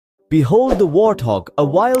Behold the warthog, a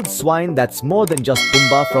wild swine that's more than just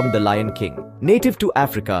Pumbaa from The Lion King. Native to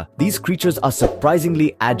Africa, these creatures are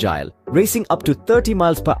surprisingly agile, racing up to 30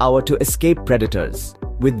 miles per hour to escape predators.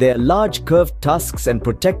 With their large curved tusks and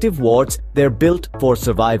protective warts, they're built for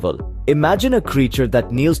survival. Imagine a creature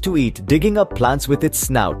that kneels to eat, digging up plants with its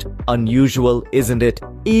snout. Unusual, isn't it?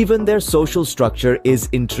 Even their social structure is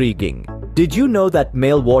intriguing. Did you know that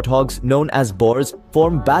male warthogs, known as boars,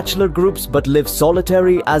 form bachelor groups but live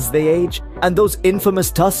solitary as they age? And those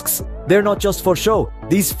infamous tusks? They're not just for show.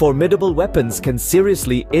 These formidable weapons can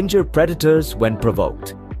seriously injure predators when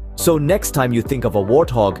provoked. So next time you think of a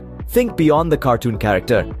warthog, think beyond the cartoon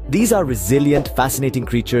character. These are resilient, fascinating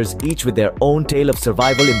creatures, each with their own tale of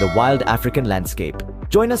survival in the wild African landscape.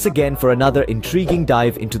 Join us again for another intriguing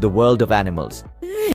dive into the world of animals.